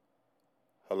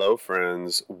Hello,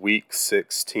 friends. Week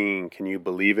 16. Can you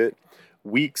believe it?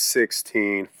 Week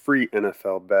 16, free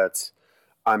NFL bets.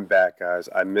 I'm back, guys.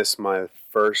 I missed my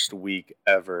first week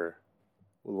ever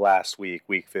last week,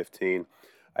 week 15.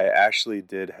 I actually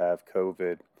did have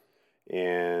COVID,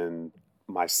 and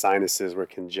my sinuses were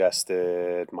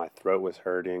congested. My throat was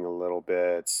hurting a little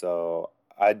bit, so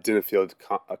I didn't feel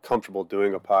comfortable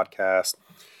doing a podcast.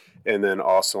 And then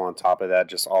also on top of that,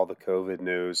 just all the COVID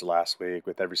news last week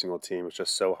with every single team. It was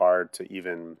just so hard to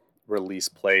even release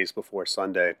plays before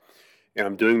Sunday. And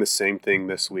I'm doing the same thing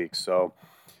this week. So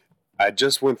I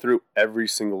just went through every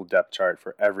single depth chart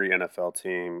for every NFL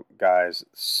team. Guys,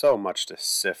 so much to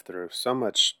sift through. So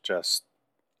much just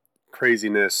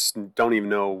craziness. Don't even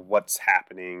know what's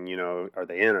happening. Are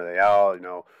they in? Are they out?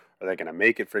 Are they going to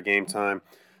make it for game time?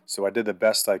 So I did the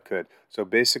best I could. So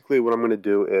basically what I'm going to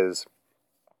do is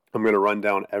I'm going to run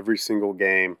down every single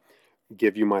game,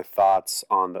 give you my thoughts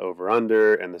on the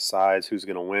over-under and the sides, who's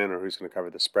going to win or who's going to cover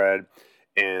the spread,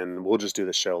 and we'll just do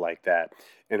the show like that.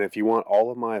 And if you want all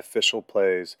of my official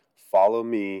plays, follow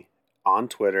me on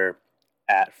Twitter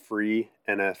at Free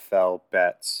NFL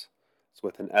Bets. It's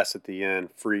with an S at the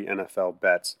end, Free NFL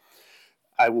Bets.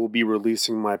 I will be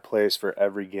releasing my plays for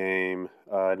every game.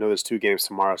 I know there's 2 games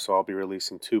tomorrow, so I'll be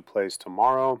releasing 2 plays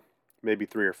tomorrow, maybe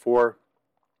 3 or 4.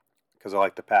 Because I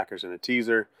like the Packers in a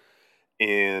teaser.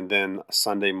 And then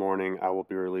Sunday morning, I will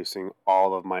be releasing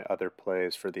all of my other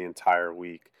plays for the entire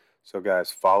week. So,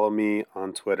 guys, follow me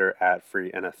on Twitter at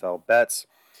Free NFL Bets.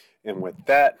 And with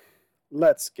that,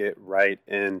 let's get right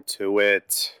into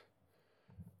it.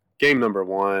 Game number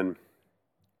 1,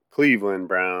 Cleveland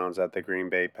Browns at the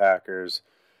Green Bay Packers.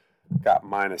 Got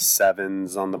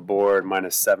 -7s on the board,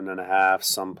 -7.5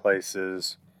 some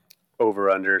places.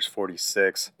 Over-unders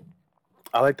 46.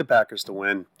 I like the Packers to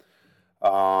win.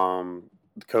 The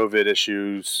COVID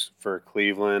issues for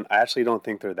Cleveland, I actually don't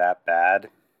think they're that bad.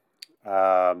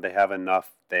 They have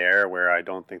enough there where I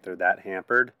don't think they're that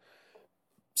hampered.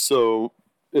 So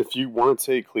if you want to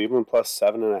take Cleveland plus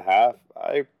 7.5,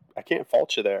 I can't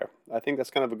fault you there. I think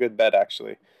that's kind of a good bet,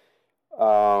 actually.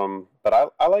 But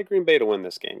I like Green Bay to win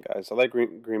this game, guys. I like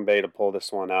Green Bay to pull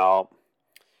this one out.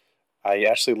 I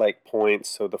actually like points,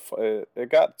 so it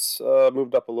got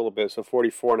moved up a little bit, so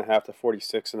 44.5 to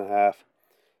 46.5.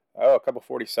 Oh, a couple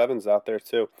 47s out there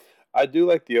too. I do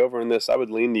like the over in this. I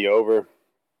would lean the over.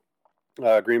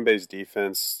 Green Bay's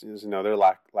defense, they're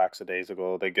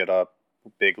lackadaisical. They get up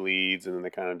big leads and then they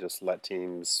kind of just let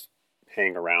teams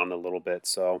hang around a little bit.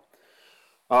 So,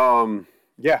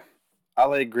 yeah. I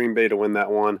like Green Bay to win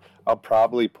that one. I'll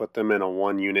probably put them in a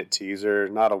 1-unit teaser,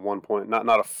 not a 1 point,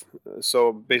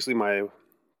 so basically my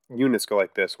units go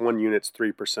like this. 1 unit's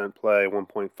 3% play,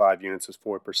 1.5 units is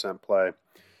 4% play,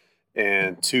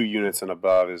 and 2 units and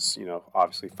above is,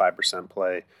 obviously 5%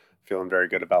 play. Feeling very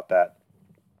good about that.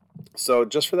 So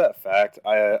just for that fact,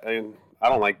 I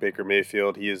don't like Baker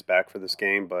Mayfield. He is back for this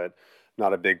game, but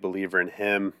not a big believer in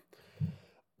him.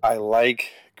 I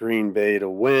like Green Bay to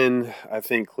win. I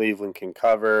think Cleveland can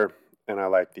cover, and I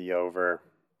like the over.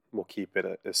 We'll keep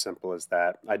it as simple as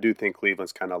that. I do think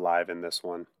Cleveland's kind of live in this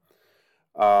one.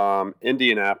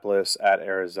 Indianapolis at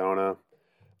Arizona.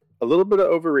 A little bit of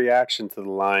overreaction to the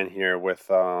line here with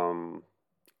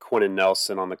Quentin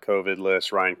Nelson on the COVID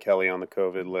list, Ryan Kelly on the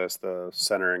COVID list, the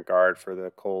center and guard for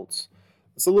the Colts.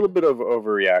 It's a little bit of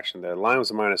overreaction there. The line was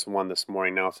a -1 this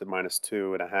morning. Now it's at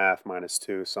 -2.5,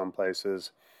 -2 some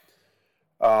places.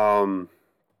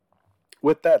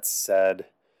 With that said,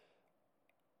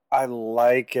 I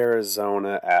like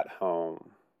Arizona at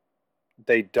home.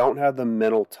 They don't have the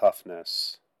mental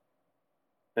toughness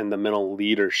and the mental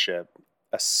leadership,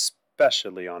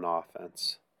 especially on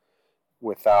offense.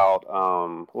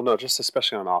 Just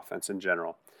especially on offense in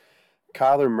general.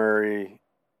 Kyler Murray,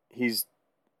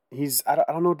 I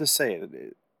don't know what to say.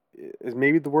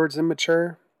 Maybe the word's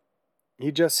immature.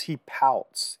 He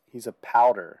pouts. He's a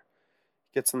pouter.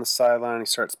 Gets on the sideline, he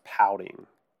starts pouting.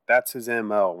 That's his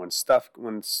MO. When stuff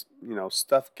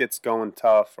gets going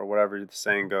tough or whatever the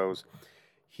saying goes,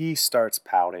 he starts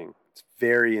pouting. It's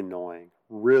very annoying.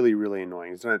 Really, really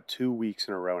annoying. He's done it 2 weeks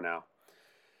in a row now.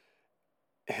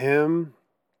 Him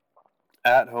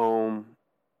at home,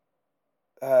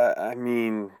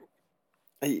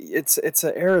 it's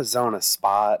an Arizona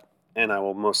spot, and I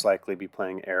will most likely be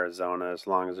playing Arizona as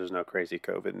long as there's no crazy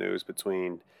COVID news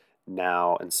between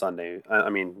now and Sunday. Now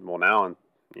and,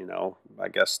 I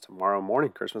guess tomorrow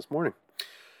morning, Christmas morning.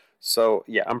 So,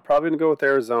 yeah, I'm probably going to go with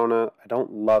Arizona. I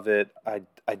don't love it.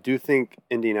 I do think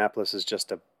Indianapolis is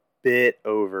just a bit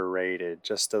overrated.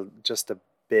 Just a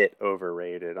bit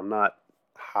overrated. I'm not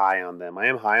high on them. I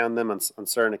am high on them on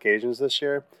certain occasions this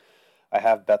year. I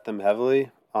have bet them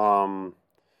heavily. Um,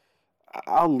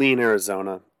 I'll lean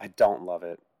Arizona. I don't love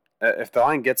it. If the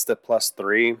line gets to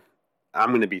 +3, I'm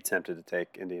going to be tempted to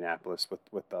take Indianapolis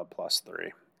with the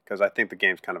 +3 because I think the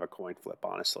game's kind of a coin flip,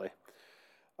 honestly.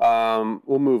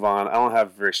 We'll move on. I don't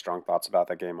have very strong thoughts about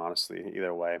that game, honestly,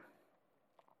 either way.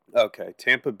 Okay,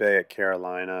 Tampa Bay at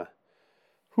Carolina.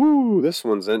 Whoo, this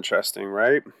one's interesting,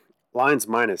 right? Line's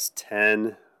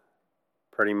 -10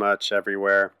 pretty much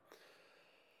everywhere.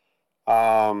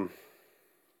 Um,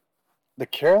 the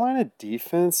Carolina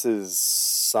defense is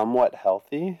somewhat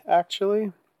healthy,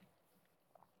 actually,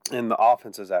 and the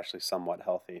offense is actually somewhat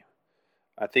healthy.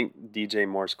 I think DJ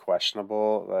Moore's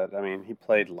questionable, but I mean, he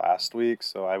played last week,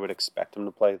 so I would expect him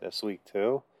to play this week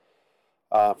too.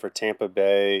 For Tampa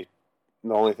Bay,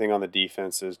 the only thing on the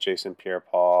defense is Jason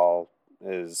Pierre-Paul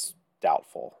is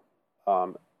doubtful.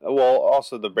 Well,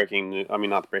 also the breaking news, I mean,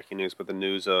 not the breaking news, but the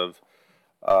news of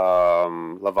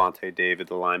Levante David,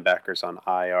 the linebacker's on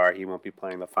IR. He won't be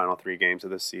playing the final 3 games of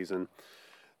this season.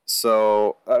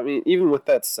 So, I mean, even with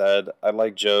that said, I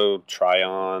like Joe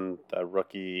Tryon, the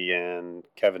rookie, and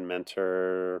Kevin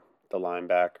Minter, the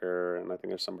linebacker, and I think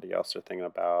there's somebody else they're thinking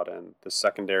about. And the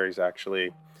secondary is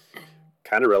actually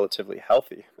kind of relatively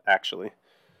healthy, actually.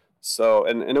 So,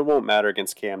 and it won't matter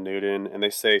against Cam Newton. And they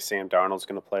say Sam Darnold's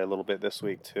going to play a little bit this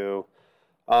week, too.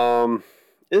 Um,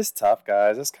 it's tough,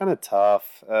 guys. It's kind of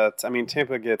tough. I mean,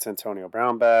 Tampa gets Antonio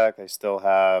Brown back. They still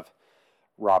have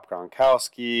Rob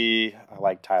Gronkowski. I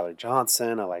like Tyler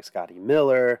Johnson. I like Scotty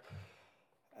Miller.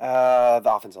 The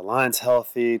offensive line's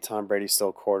healthy. Tom Brady's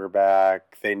still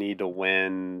quarterback. They need to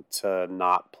win to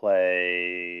not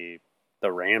play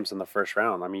the Rams in the first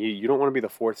round. I mean, you don't want to be the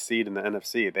 4th seed in the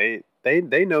NFC.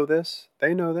 They know this.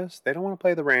 They know this. They don't want to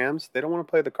play the Rams. They don't want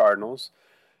to play the Cardinals.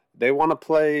 They want to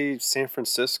play San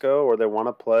Francisco or they want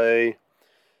to play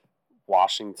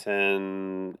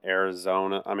Washington,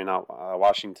 Arizona. I mean, not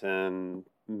Washington,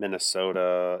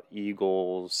 Minnesota,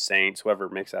 Eagles, Saints, whoever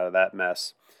makes out of that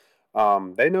mess.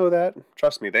 They know that.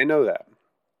 Trust me, they know that.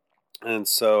 And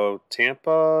so they're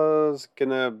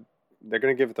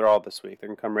gonna give it their all this week. They're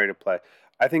gonna come ready to play.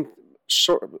 I think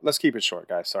short. Let's keep it short,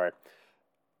 guys. Sorry.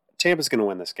 Tampa's gonna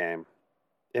win this game.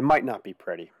 It might not be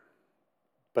pretty,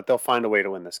 but they'll find a way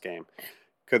to win this game.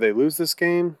 Could they lose this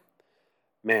game?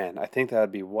 Man, I think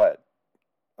that'd be what?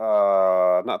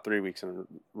 Not 3 weeks in a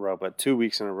row, but 2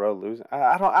 weeks in a row losing.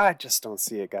 I just don't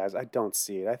see it, guys. I don't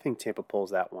see it. I think Tampa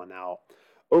pulls that one out.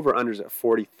 Over unders at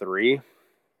 43.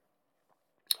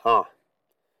 Huh.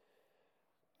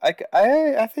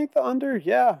 I think the under,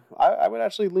 yeah. I would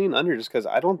actually lean under just because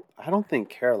I don't think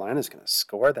Carolina's gonna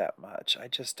score that much. I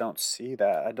just don't see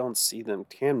that. I don't see them.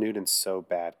 Cam Newton's so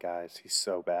bad, guys. He's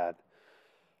so bad.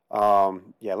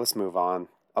 Yeah, let's move on.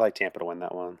 I like Tampa to win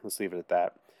that one. Let's leave it at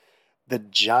that. The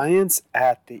Giants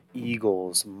at the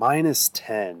Eagles,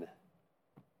 -10,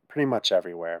 pretty much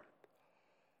everywhere.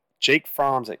 Jake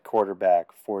Fromm's at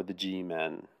quarterback for the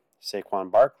G-Men.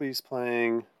 Saquon Barkley's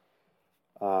playing.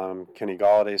 Kenny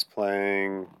Galladay's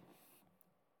playing.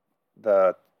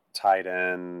 The tight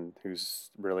end,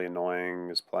 who's really annoying,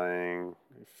 is playing.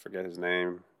 I forget his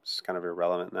name. It's kind of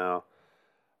irrelevant now.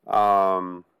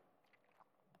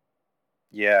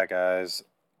 Yeah, guys.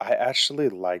 I actually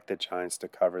like the Giants to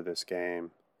cover this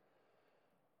game.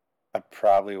 I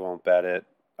probably won't bet it.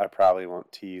 I probably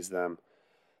won't tease them.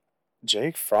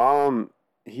 Jake Fromm,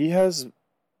 he has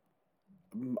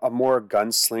a more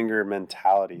gunslinger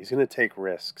mentality. He's going to take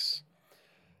risks.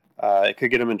 It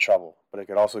could get him in trouble, but it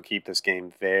could also keep this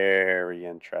game very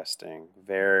interesting.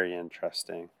 Very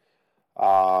interesting.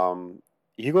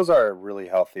 Eagles are really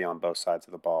healthy on both sides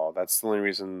of the ball. That's the only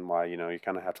reason why, you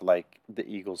kind of have to like the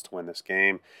Eagles to win this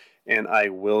game. And I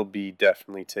will be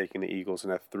definitely taking the Eagles in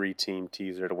a 3-team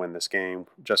teaser to win this game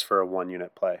just for a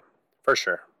 1-unit play. For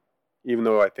sure. Even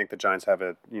though I think the Giants have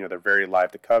they're very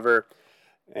live to cover.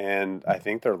 And I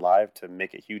think they're live to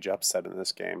make a huge upset in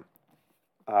this game.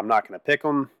 I'm not going to pick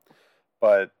them,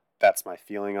 but that's my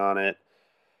feeling on it.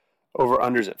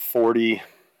 Over-unders at 40.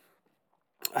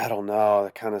 I don't know.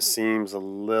 It kind of seems a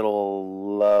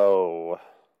little low.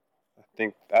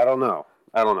 I don't know.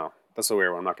 That's a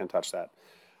weird one. I'm not going to touch that.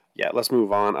 Yeah, let's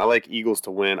move on. I like Eagles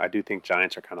to win. I do think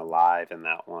Giants are kind of live in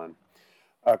that one.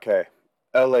 Okay.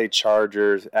 LA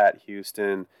Chargers at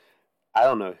Houston. I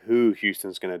don't know who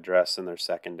Houston's going to dress in their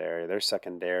secondary. Their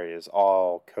secondary is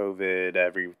all COVID,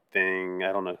 everything.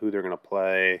 I don't know who they're going to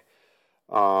play.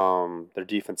 Their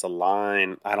defensive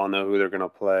line, I don't know who they're going to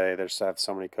play. They just have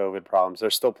so many COVID problems. They're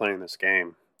still playing this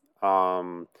game.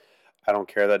 I don't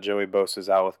care that Joey Bosa's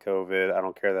out with COVID. I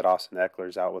don't care that Austin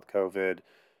Eckler's out with COVID.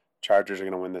 Chargers are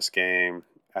going to win this game.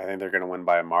 I think they're going to win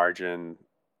by a margin.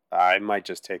 I might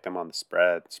just take them on the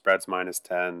spread. Spread's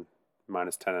 -10,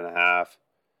 -10.5.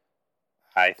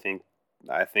 I think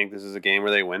I think this is a game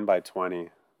where they win by 20.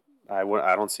 I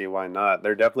don't see why not.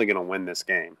 They're definitely going to win this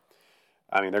game.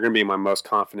 I mean, they're going to be my most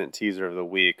confident teaser of the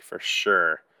week for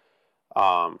sure.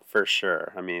 For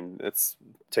sure. I mean, it's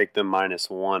take them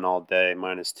 -1 all day,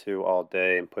 -2 all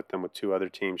day, and put them with two other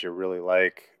teams you really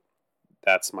like.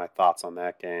 That's my thoughts on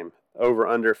that game. Over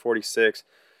under 46.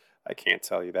 I can't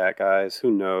tell you that, guys.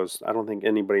 Who knows? I don't think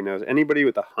anybody knows. Anybody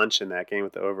with a hunch in that game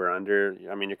with the over under,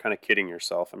 I mean, you're kind of kidding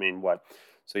yourself. I mean, what?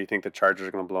 So you think the Chargers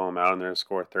are going to blow them out and they're going to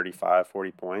score 35,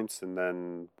 40 points? And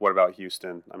then what about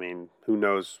Houston? I mean, who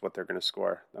knows what they're going to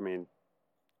score? I mean,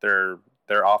 their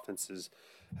offense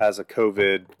has a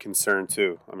COVID concern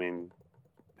too. I mean,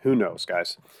 who knows,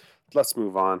 guys? Let's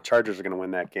move on. Chargers are going to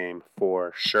win that game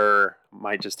for sure.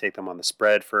 Might just take them on the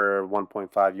spread for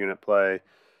 1.5 unit play,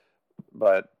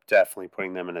 but definitely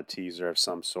putting them in a teaser of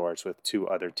some sorts with two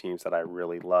other teams that I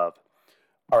really love.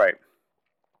 All right.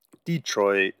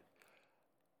 Detroit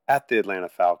at the Atlanta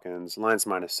Falcons. Line's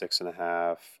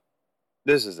 -6.5.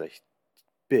 This is a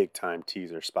big time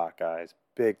teaser spot, guys.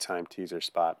 Big time teaser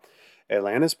spot.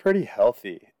 Atlanta's pretty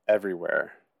healthy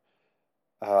everywhere.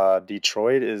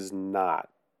 Detroit is not.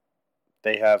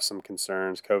 They have some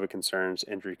concerns, COVID concerns,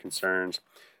 injury concerns.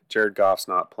 Jared Goff's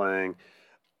not playing.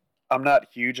 I'm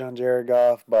not huge on Jared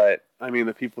Goff, but I mean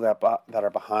the people that are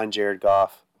behind Jared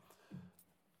Goff.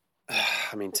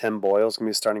 I mean Tim Boyle's gonna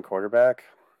be a starting quarterback.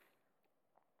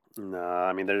 Nah,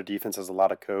 I mean their defense has a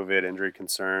lot of COVID injury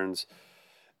concerns.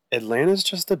 Atlanta's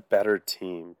just a better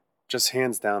team, just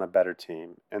hands down a better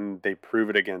team, and they prove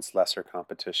it against lesser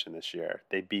competition this year.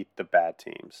 They beat the bad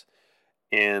teams,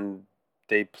 and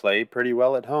they play pretty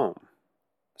well at home.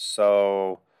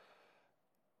 So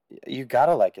you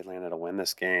gotta like Atlanta to win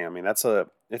this game. I mean, it's a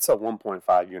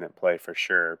 1.5 unit play for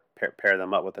sure. Pair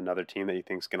them up with another team that you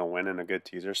think's gonna win in a good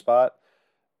teaser spot.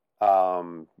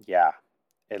 Yeah,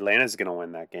 Atlanta's gonna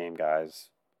win that game, guys.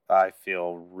 I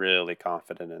feel really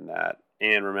confident in that.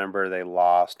 And remember, they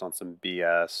lost on some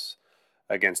BS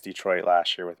against Detroit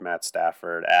last year with Matt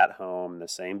Stafford at home, the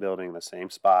same building, the same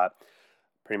spot.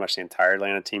 Pretty much the entire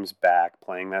Atlanta team's back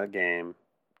playing that game.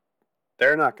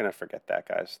 They're not going to forget that,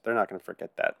 guys. They're not going to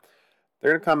forget that.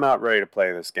 They're going to come out ready to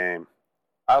play this game.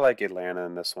 I like Atlanta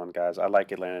in this one, guys. I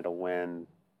like Atlanta to win.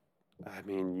 I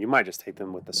mean, you might just take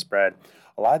them with the spread.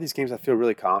 A lot of these games I feel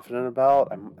really confident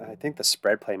about. I think the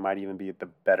spread play might even be the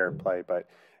better play. But,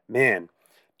 man,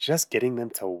 just getting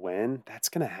them to win, that's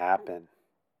going to happen.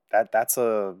 That's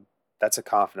a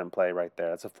confident play right there.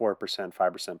 That's a 4%,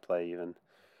 5% play even.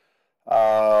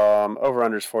 Over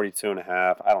under is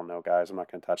 42.5. I don't know, guys. I'm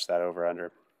not going to touch that over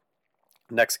under.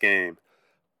 Next game,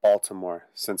 Baltimore,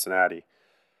 Cincinnati.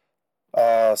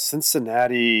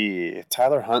 Cincinnati,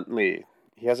 Tyler Huntley.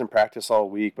 He hasn't practiced all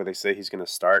week, but they say he's going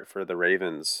to start for the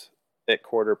Ravens at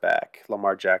quarterback.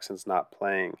 Lamar Jackson's not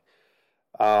playing.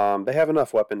 They have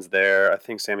enough weapons there. I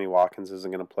think Sammy Watkins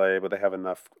isn't going to play, but they have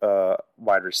enough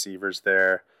wide receivers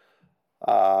there.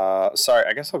 Sorry,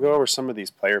 I guess I'll go over some of these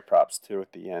player props too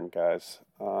at the end, guys,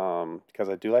 because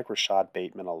I do like Rashad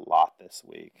Bateman a lot this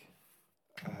week.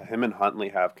 Him and Huntley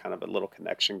have kind of a little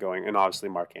connection going, and obviously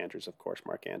Mark Andrews, of course,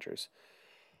 Mark Andrews.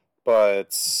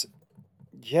 But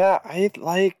yeah, I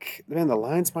like, man, the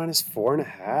line's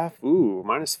 -4.5. Ooh,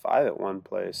 -5 at one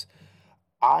place.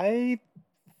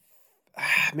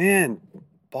 Man,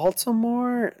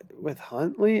 Baltimore with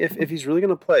Huntley, if he's really going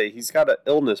to play, he's got an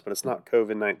illness, but it's not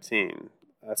COVID-19.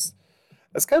 That's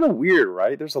kind of weird,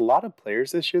 right? There's a lot of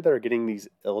players this year that are getting these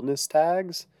illness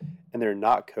tags, and they're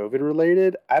not COVID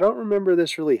related. I don't remember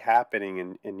this really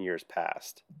happening in years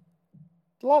past.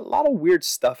 A lot of weird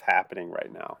stuff happening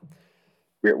right now.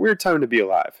 Weird time to be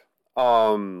alive.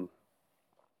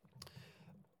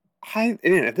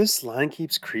 If this line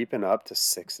keeps creeping up to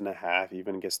 6.5,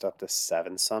 even gets up to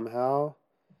 7 somehow,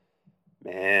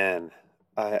 man,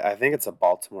 I think it's a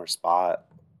Baltimore spot.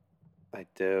 I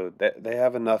do. They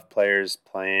have enough players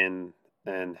playing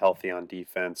and healthy on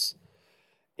defense,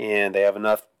 and they have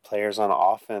enough players on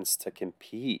offense to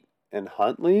compete. And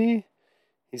Huntley,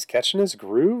 he's catching his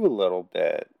groove a little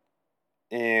bit,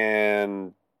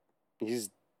 and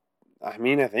I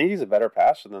think he's a better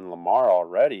passer than Lamar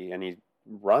already, and he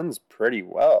runs pretty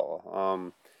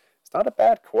well. He's not a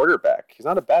bad quarterback. He's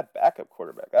not a bad backup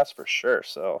quarterback, that's for sure.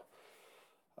 So,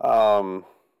 man,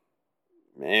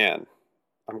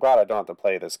 I'm glad I don't have to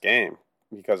play this game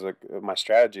because my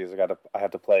strategy is I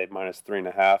have to play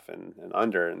 -3.5 and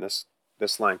under, and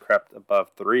this line crept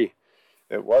above 3.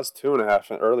 It was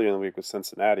 2.5 earlier in the week with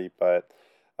Cincinnati, but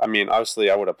I mean, obviously,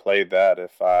 I would have played that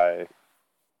if all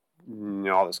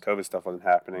this COVID stuff wasn't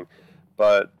happening.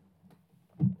 But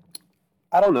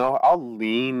I don't know. I'll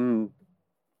lean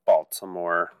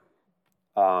Baltimore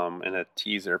in a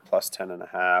teaser plus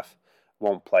 10.5.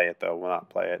 Won't play it though. Will not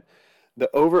play it. The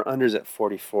over-under's at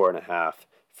 44.5,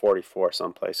 44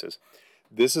 some places.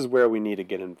 This is where we need to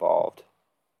get involved.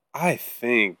 I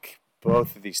think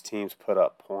both of these teams put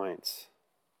up points.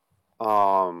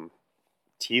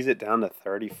 Tease it down to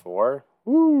 34.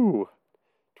 Woo!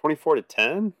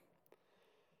 24-10?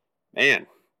 Man.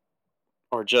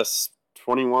 Or just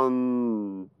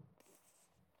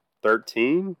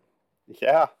 21-13?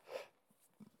 Yeah.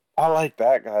 I like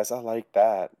that, guys. I like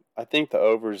that. I think the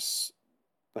over's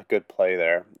a good play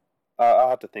there. I'll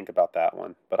have to think about that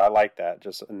one, but I like that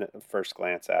just first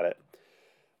glance at it.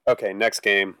 Okay, next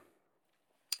game.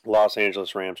 Los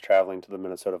Angeles Rams traveling to the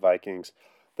Minnesota Vikings.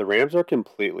 The Rams are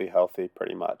completely healthy,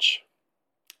 pretty much.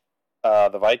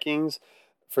 The Vikings,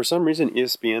 for some reason,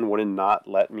 ESPN would not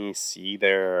let me see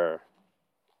their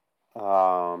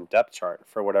depth chart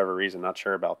for whatever reason. Not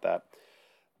sure about that.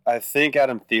 I think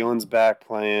Adam Thielen's back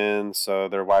playing, so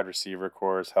their wide receiver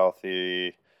core is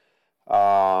healthy.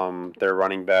 Their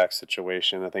running back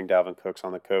situation, I think Dalvin Cook's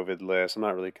on the COVID list. I'm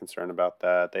not really concerned about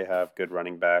that. They have good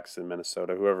running backs in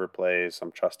Minnesota. Whoever plays,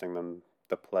 I'm trusting them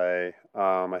to play.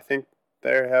 I think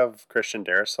they have Christian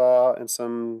Darrisaw and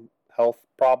some health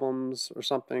problems or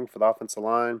something for the offensive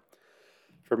line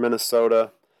for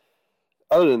Minnesota.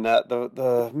 Other than that,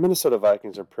 the Minnesota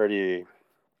Vikings are pretty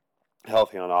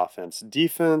healthy on offense.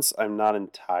 Defense, I'm not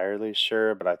entirely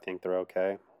sure, but I think they're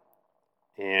okay.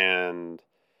 And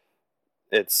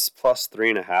it's plus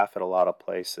 3.5 at a lot of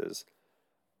places.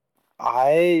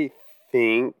 I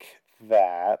think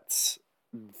that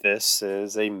this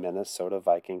is a Minnesota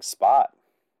Vikings spot.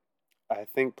 I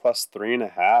think plus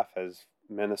 3.5 has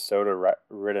Minnesota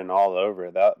written all over.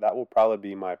 That will probably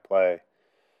be my play.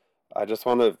 I just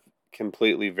want to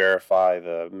completely verify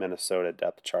the Minnesota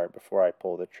depth chart before I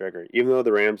pull the trigger. Even though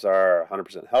the Rams are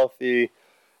 100% healthy,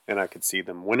 and I could see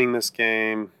them winning this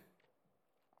game.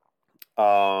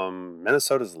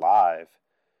 Minnesota's live.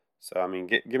 So, I mean,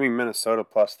 give me Minnesota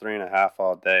plus 3.5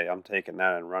 all day. I'm taking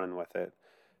that and running with it.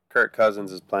 Kirk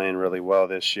Cousins is playing really well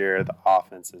this year. The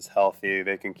offense is healthy.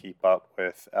 They can keep up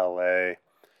with LA.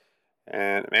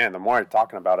 And, man, the more I'm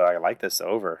talking about it, I like this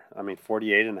over. I mean,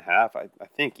 48.5, I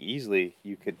think easily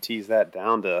you could tease that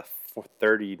down to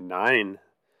 39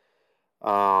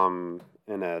 and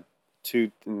add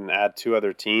two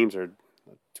other teams or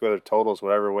two other totals,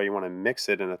 whatever way you want to mix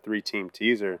it in a 3-team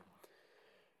teaser.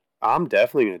 I'm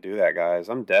definitely going to do that, guys.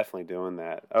 I'm definitely doing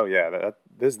that. Oh, yeah.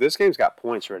 This game's got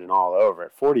points written all over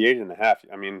it. 48.5.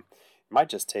 I mean, you might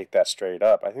just take that straight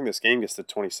up. I think this game gets to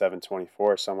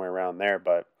 27-24, somewhere around there.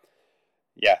 But,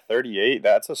 yeah, 38,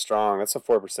 that's a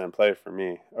 4% play for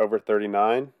me. Over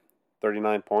 39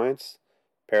 points.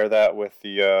 Pair that with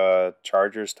the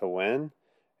Chargers to win.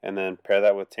 And then pair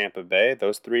that with Tampa Bay.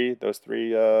 Those three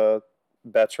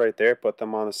bets right there, put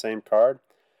them on the same card.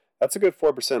 That's a good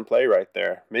 4% play right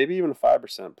there. Maybe even a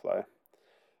 5% play.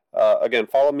 Again,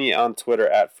 follow me on Twitter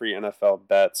at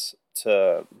FreeNFLBets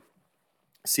to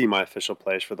see my official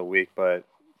plays for the week. But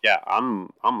yeah,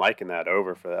 I'm liking that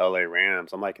over for the LA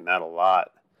Rams. I'm liking that a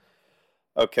lot.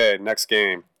 Okay, next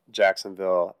game.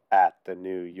 Jacksonville at the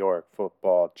New York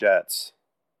Football Jets.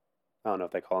 I don't know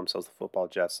if they call themselves the Football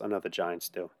Jets. I know the Giants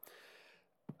do.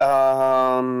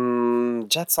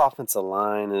 Jets offensive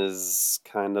line is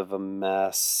kind of a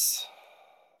mess.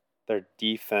 Their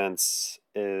defense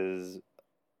is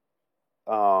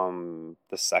the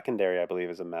secondary, I believe,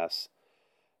 is a mess.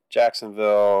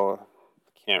 Jacksonville,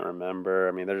 can't remember.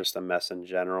 I mean, they're just a mess in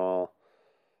general.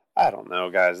 I don't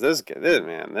know, guys. This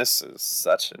is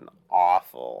such an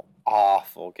awful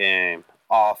game.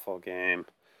 Awful game.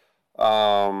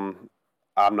 I'm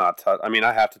not I mean,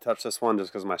 I have to touch this one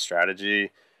just because of my strategy,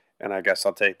 and I guess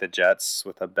I'll take the Jets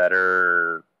with a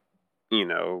better,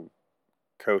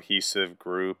 cohesive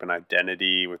group and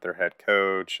identity with their head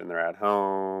coach, and they're at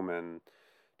home, and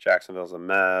Jacksonville's a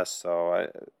mess. So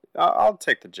I'll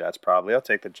take the Jets probably. I'll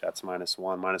take the Jets -1,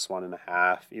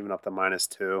 -1.5, even up to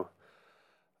 -2.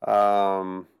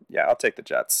 Yeah, I'll take the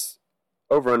Jets.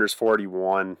 Over-under's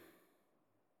 41.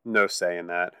 No say in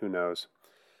that. Who knows?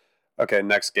 Okay,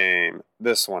 next game.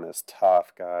 This one is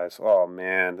tough, guys. Oh,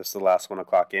 man. This is the last 1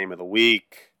 o'clock game of the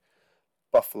week.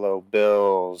 Buffalo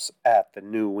Bills at the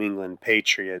New England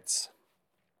Patriots.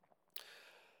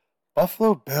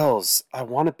 Buffalo Bills. I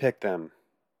want to pick them.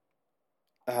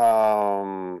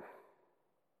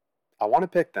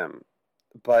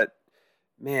 But,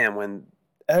 man,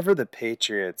 whenever the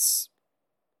Patriots...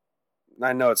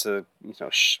 I know it's a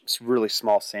really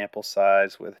small sample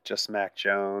size with just Mac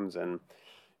Jones, and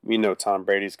we know Tom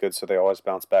Brady's good, so they always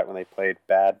bounce back when they played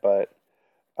bad. But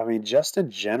I mean, just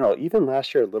in general, even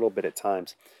last year a little bit at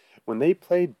times, when they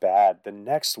played bad, the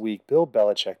next week, Bill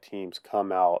Belichick teams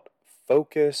come out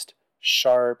focused,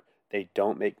 sharp, they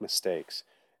don't make mistakes.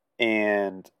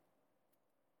 And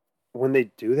when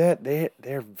they do that,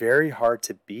 they're very hard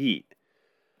to beat.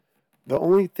 The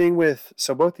only thing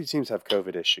so both these teams have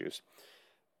COVID issues.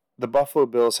 The Buffalo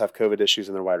Bills have COVID issues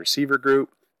in their wide receiver group,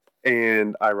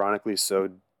 and ironically, so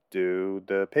do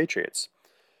the Patriots.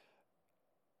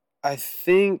 I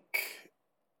think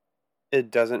it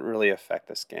doesn't really affect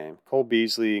this game. Cole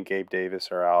Beasley and Gabe Davis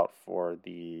are out for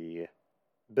the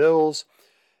Bills,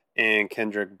 and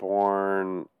Kendrick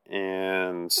Bourne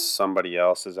and somebody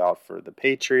else is out for the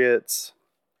Patriots.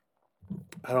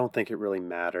 I don't think it really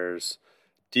matters.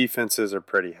 Defenses are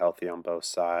pretty healthy on both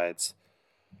sides.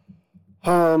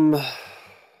 And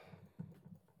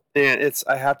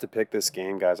I have to pick this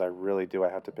game, guys. I really do. I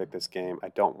have to pick this game. I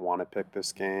don't want to pick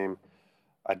this game.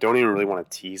 I don't even really want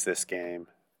to tease this game.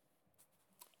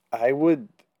 I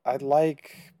like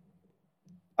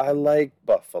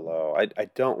Buffalo. I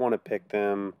don't want to pick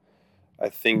them. I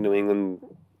think New England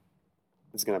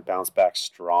is going to bounce back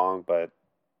strong, but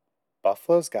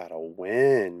Buffalo's got to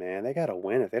win, man. They got to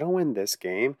win. If they don't win this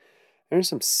game, there's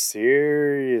some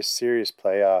serious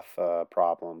playoff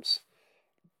problems.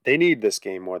 They need this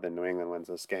game more than New England wins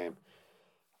this game.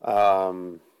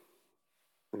 And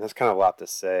that's kind of a lot to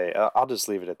say. I'll just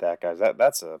leave it at that, guys.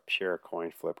 That's a pure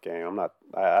coin flip game.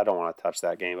 I don't want to touch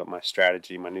that game, but my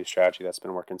new strategy that's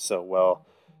been working so well,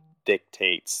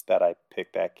 dictates that I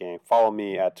pick that game. Follow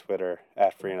me at Twitter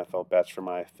at Free NFL Bets for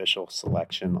my official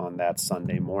selection on that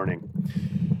Sunday morning.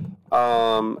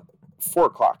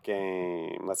 4:00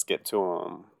 game. Let's get to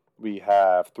them. We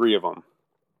have 3 of them.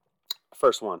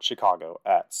 First one, Chicago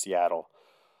at Seattle.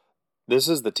 This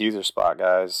is the teaser spot,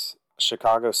 guys.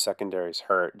 Chicago's secondary's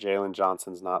hurt. Jalen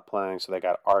Johnson's not playing, so they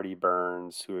got Artie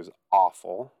Burns, who is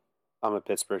awful. I'm a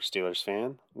Pittsburgh Steelers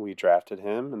fan. We drafted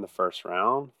him in the first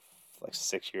round like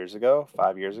 5 years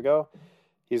ago.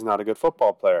 He's not a good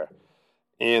football player.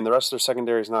 And the rest of their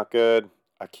secondary is not good.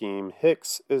 Akeem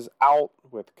Hicks is out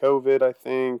with COVID, I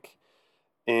think.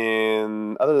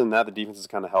 And other than that, the defense is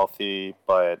kind of healthy,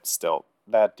 but still,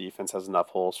 that defense has enough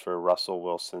holes for Russell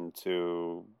Wilson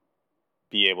to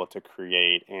be able to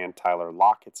create, and Tyler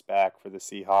Lockett's back for the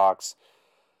Seahawks.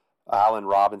 Allen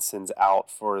Robinson's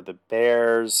out for the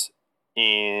Bears,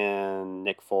 and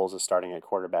Nick Foles is starting at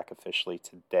quarterback officially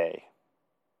today.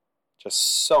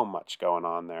 Just so much going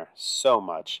on there. So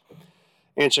much.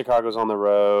 And Chicago's on the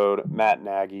road. Matt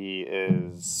Nagy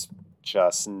is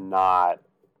just not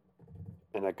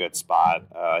in a good spot.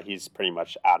 He's pretty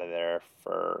much out of there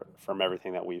from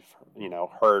everything that we've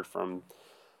heard from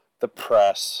the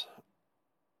press.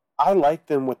 I like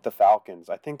them with the Falcons.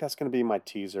 I think that's going to be my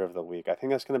teaser of the week. I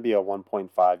think that's going to be a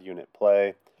 1.5 unit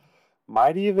play.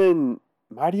 Might even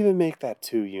make that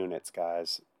 2 units,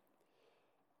 guys.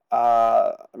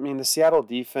 I mean, the Seattle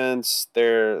defense,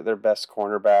 their best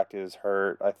cornerback is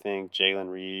hurt. I think Jalen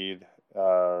Reed,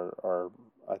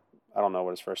 I don't know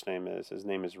what his first name is. His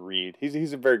name is Reed.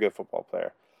 He's a very good football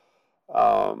player.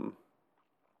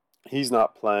 He's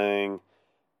not playing,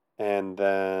 and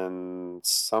then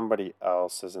somebody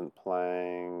else isn't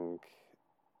playing.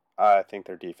 I think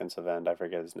their defensive end. I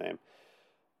forget his name.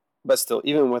 But still,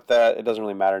 even with that, it doesn't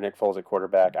really matter. Nick Foles at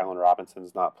quarterback. Allen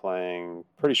Robinson's not playing.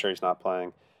 Pretty sure he's not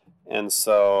playing. And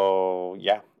so,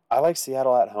 yeah, I like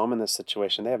Seattle at home in this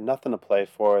situation. They have nothing to play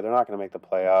for. They're not going to make the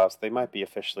playoffs. They might be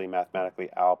officially mathematically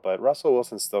out, but Russell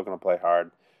Wilson's still going to play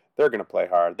hard. They're going to play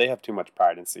hard. They have too much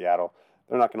pride in Seattle.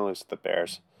 They're not going to lose to the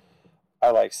Bears. I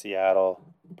like Seattle.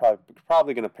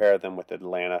 Probably going to pair them with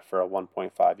Atlanta for a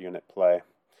 1.5 unit play.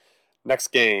 Next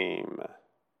game,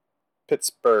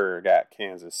 Pittsburgh at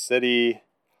Kansas City.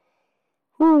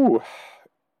 Whew.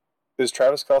 Is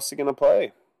Travis Kelce going to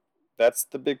play? That's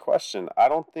the big question. I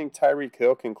don't think Tyreek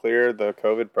Hill can clear the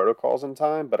COVID protocols in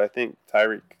time, but I think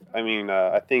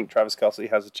I think Travis Kelce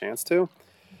has a chance to.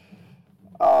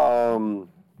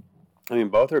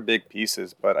 Both are big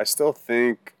pieces, but I still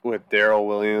think with Darrell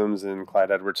Williams and Clyde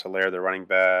Edwards-Helaire, the running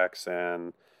backs,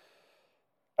 and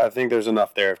I think there's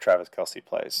enough there if Travis Kelce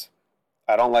plays.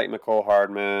 I don't like Mecole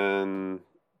Hardman,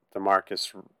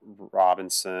 Demarcus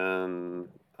Robinson.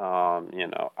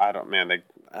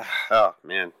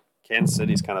 Kansas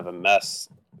City's kind of a mess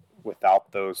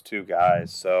without those 2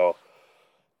 guys. So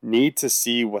need to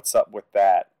see what's up with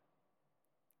that.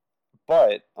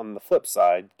 But on the flip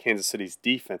side, Kansas City's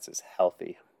defense is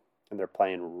healthy, and they're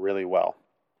playing really well.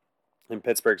 And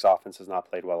Pittsburgh's offense has not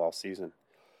played well all season.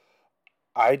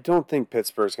 I don't think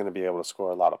Pittsburgh's going to be able to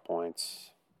score a lot of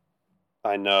points.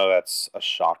 I know that's a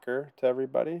shocker to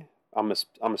everybody, I'm a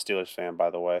Steelers fan, by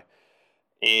the way,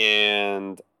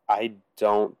 and I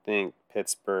don't think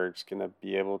Pittsburgh's gonna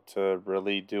be able to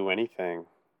really do anything.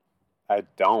 I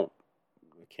don't.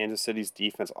 Kansas City's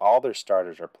defense, all their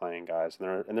starters are playing, guys,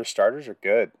 and their starters are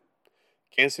good.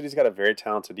 Kansas City's got a very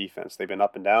talented defense. They've been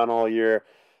up and down all year.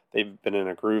 They've been in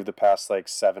a groove the past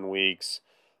 7 weeks.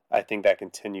 I think that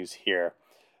continues here.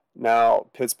 Now,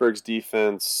 Pittsburgh's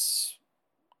defense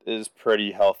is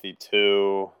pretty healthy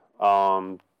too.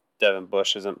 Devin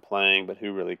Bush isn't playing, but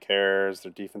who really cares?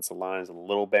 Their defensive line is a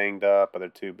little banged up, but their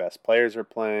two best players are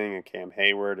playing, and Cam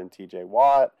Hayward and T.J.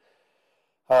 Watt.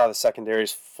 The secondary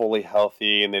is fully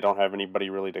healthy, and they don't have anybody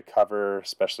really to cover,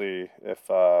 especially if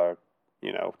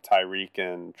Tyreek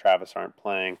and Travis aren't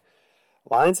playing.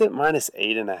 Lions at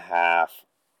 -8.5.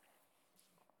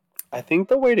 I think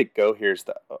the way to go here is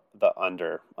the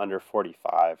under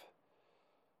 45.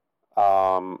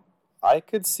 I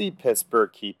could see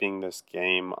Pittsburgh keeping this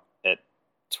game at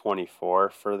 24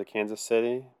 for the Kansas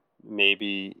City,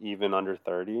 maybe even under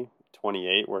 30,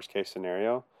 28, worst case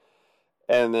scenario.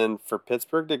 And then for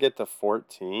Pittsburgh to get to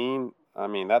 14, I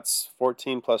mean, that's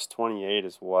 14 plus 28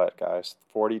 is what, guys?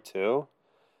 42?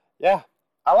 Yeah,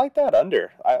 I like that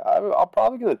under. I'm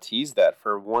probably going to tease that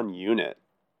for one unit.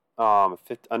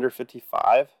 Under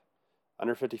 55,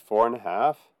 under 54 and a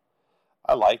half.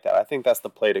 I like that. I think that's the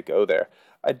play to go there.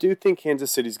 I do think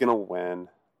Kansas City's going to win,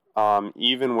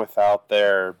 even without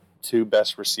their two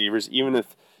best receivers. Even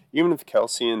if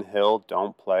Kelsey and Hill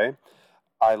don't play,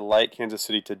 I like Kansas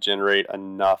City to generate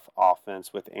enough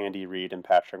offense with Andy Reid and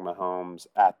Patrick Mahomes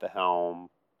at the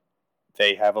helm.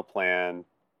 They have a plan.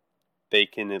 They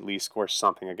can at least score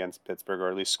something against Pittsburgh, or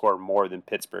at least score more than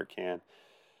Pittsburgh can.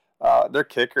 Their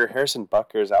kicker, Harrison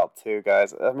Butker, is out too,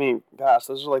 guys. I mean, gosh,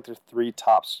 those are their three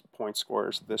top point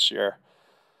scorers this year.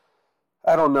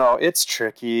 I don't know. It's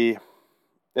tricky.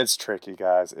 It's tricky,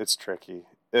 guys. It's tricky.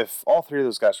 If all three of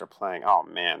those guys are playing, oh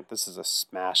man, this is a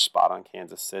smash spot on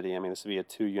Kansas City. I mean, this would be a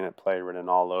 2-unit play written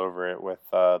all over it with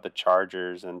the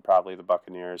Chargers and probably the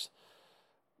Buccaneers.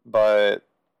 But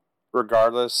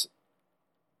regardless,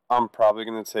 I'm probably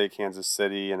going to take Kansas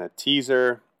City in a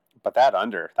teaser. But that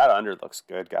under looks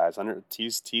good, guys.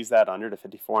 Tease that under to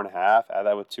 54.5. Add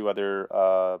that with two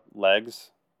other legs.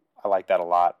 I like that a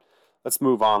lot. Let's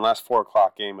move on. Last 4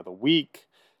 o'clock game of the week.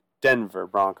 Denver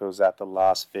Broncos at the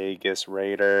Las Vegas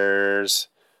Raiders.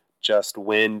 Just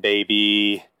win,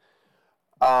 baby.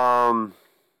 Drew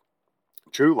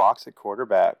Lock's at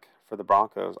quarterback for the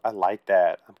Broncos. I like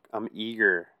that. I'm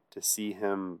eager to see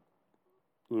him,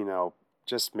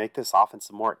 just make this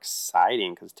offense more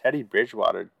exciting, because Teddy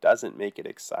Bridgewater doesn't make it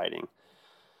exciting.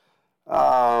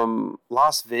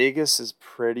 Las Vegas is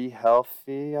pretty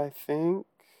healthy, I think.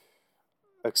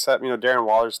 Except, Darren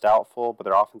Waller's doubtful, but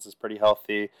their offense is pretty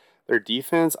healthy. Their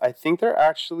defense, I think their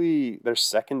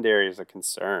secondary is a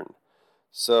concern.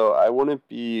 So I wouldn't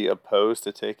be opposed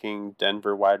to taking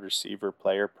Denver wide receiver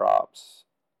player props.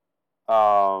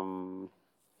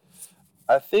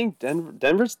 I think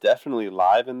Denver's definitely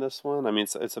live in this one. I mean,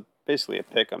 it's basically a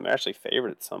pick 'em. They're actually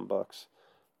favored at some books.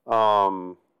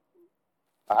 I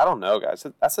don't know, guys.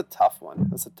 That's a tough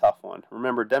one.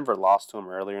 Remember, Denver lost to them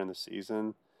earlier in the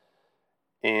season.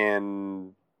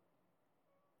 And,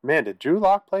 man, did Drew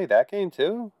Lock play that game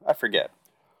too? I forget.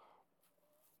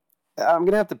 I'm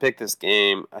going to have to pick this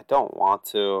game. I don't want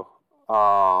to.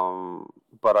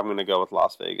 But I'm going to go with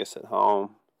Las Vegas at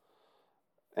home.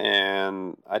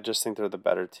 And I just think they're the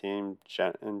better team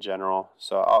in general.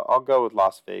 So I'll go with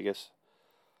Las Vegas.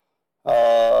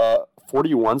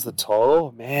 41's the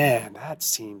total. Man, that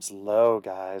seems low,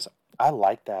 guys. I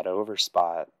like that over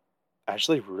spot. I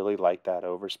actually really like that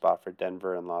over spot for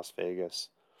Denver and Las Vegas.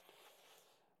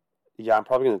 Yeah, I'm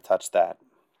probably going to touch that.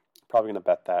 Probably going to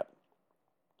bet that.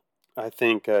 I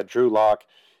think Drew Lock,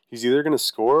 he's either going to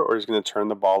score or he's going to turn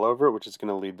the ball over, which is going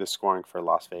to lead the scoring for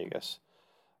Las Vegas.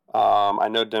 I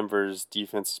know Denver's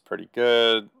defense is pretty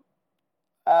good.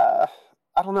 I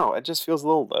don't know. It just feels a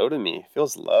little low to me. It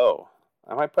feels low.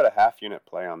 I might put a half-unit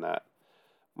play on that.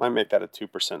 Might make that a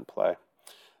 2% play.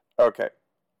 Okay.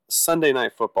 Sunday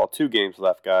Night Football. 2 games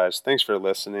left, guys. Thanks for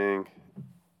listening.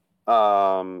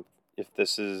 If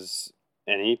this is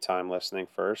any time listening,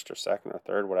 first or second or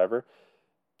third, whatever,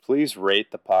 please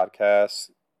rate the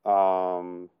podcast.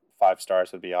 5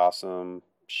 stars would be awesome.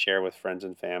 Share with friends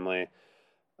and family.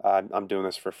 I'm doing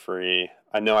this for free.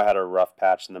 I know I had a rough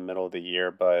patch in the middle of the year,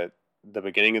 but the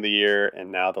beginning of the year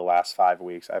and now the last 5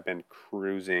 weeks, I've been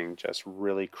cruising, just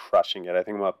really crushing it. I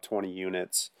think I'm up 20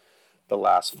 units the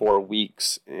last 4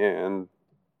 weeks, and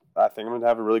I think I'm going to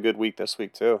have a really good week this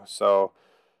week too. So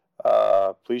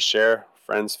please share,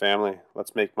 friends, family.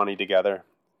 Let's make money together.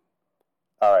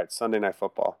 All right, Sunday Night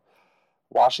Football.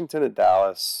 Washington at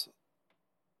Dallas.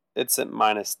 It's at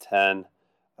 -10.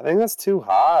 I think that's too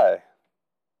high.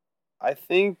 I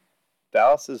think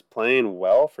Dallas is playing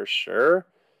well for sure.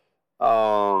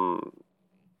 Um,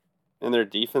 and their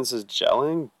defense is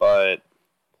gelling, but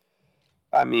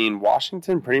I mean,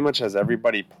 Washington pretty much has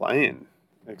everybody playing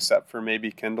except for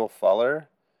maybe Kendall Fuller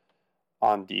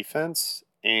on defense,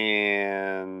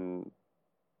 and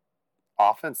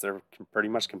offense, they're pretty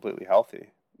much completely healthy.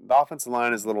 The offensive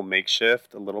line is a little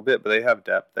makeshift, a little bit, but they have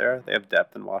depth there. They have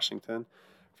depth in Washington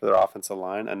for their offensive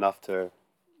line, enough to,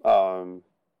 um,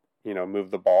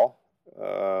 move the ball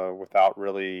without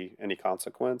really any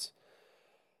consequence.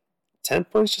 10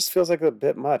 points just feels like a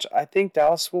bit much. I think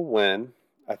Dallas will win.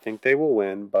 I think they will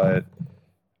win, but,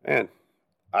 man,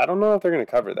 I don't know if they're going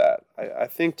to cover that. I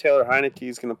think Taylor Heineke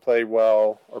is going to play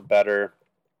well or better.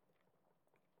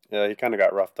 Yeah, he kind of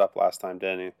got roughed up last time,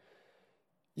 didn't he?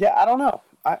 Yeah, I don't know.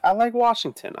 I like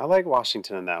Washington. I like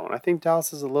Washington in that one. I think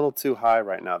Dallas is a little too high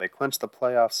right now. They clinched the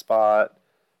playoff spot.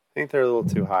 I think they're a little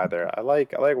too high there. I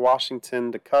like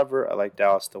Washington to cover. I like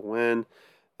Dallas to win.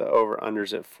 The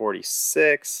over-under's at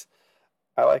 46.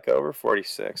 I like over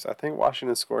 46. I think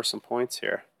Washington scores some points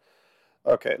here.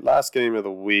 Okay, last game of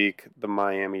the week, the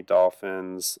Miami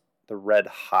Dolphins, the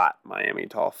red-hot Miami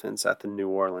Dolphins at the New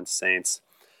Orleans Saints.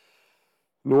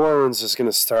 New Orleans is going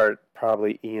to start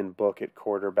probably Ian Book at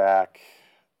quarterback.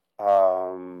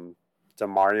 Demario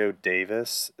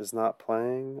Davis is not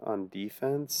playing on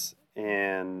defense,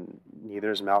 and neither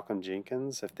is Malcolm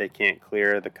Jenkins if they can't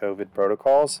clear the COVID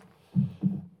protocols.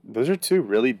 Those are two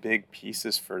really big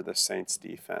pieces for the Saints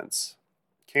defense.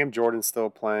 Cam Jordan's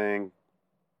still playing.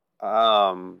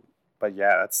 But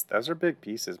yeah, those are big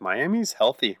pieces. Miami's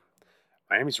healthy.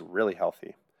 Miami's really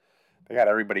healthy. They got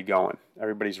everybody going.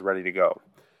 Everybody's ready to go.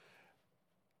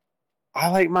 I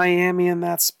like Miami in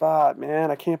that spot,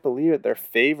 man. I can't believe it. They're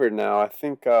favored now. I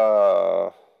think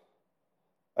they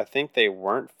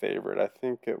weren't favored. I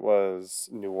think it was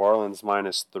New Orleans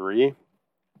 -3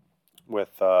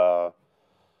 with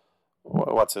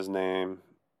what's his name?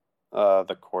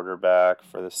 The quarterback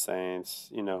for the Saints.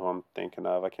 You know who I'm thinking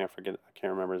of. I can't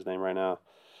remember his name right now.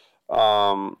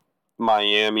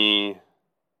 Miami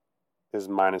is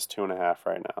 -2.5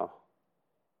 right now.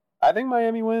 I think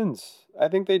Miami wins. I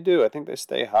think they do. I think they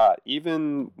stay hot.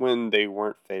 Even when they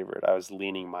weren't favored, I was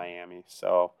leaning Miami.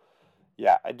 So,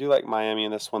 yeah, I do like Miami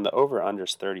in this one. The over-under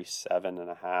is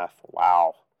 37.5.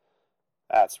 Wow.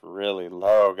 That's really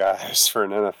low, guys, for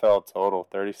an NFL total.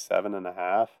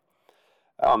 37.5.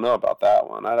 I don't know about that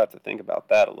one. I'd have to think about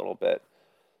that a little bit.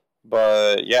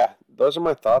 But, yeah, those are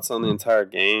my thoughts on the entire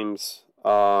games.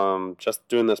 Just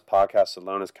doing this podcast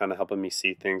alone is kind of helping me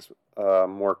see things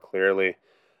more clearly.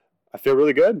 I feel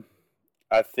really good.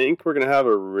 I think we're going to have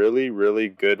a really, really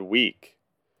good week.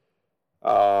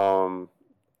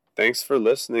 Thanks for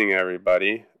listening,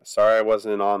 everybody. Sorry I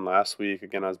wasn't on last week.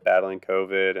 Again, I was battling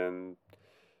COVID and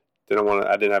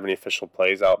I didn't have any official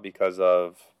plays out because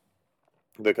of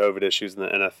the COVID issues in the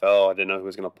NFL. I didn't know who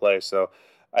was going to play. So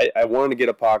I wanted to get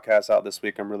a podcast out this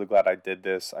week. I'm really glad I did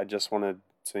this. I just wanted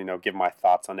to, give my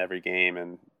thoughts on every game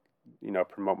and,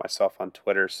 promote myself on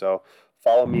Twitter. So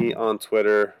follow me on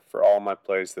Twitter for all my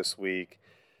plays this week.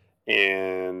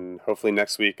 And hopefully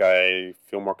next week I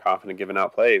feel more confident giving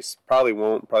out plays. Probably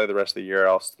won't. Probably the rest of the year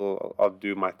I'll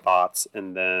do my thoughts,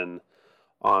 and then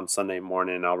on Sunday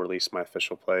morning I'll release my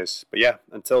official plays. But yeah,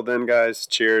 until then, guys,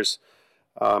 cheers.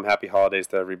 Happy holidays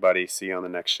to everybody. See you on the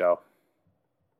next show.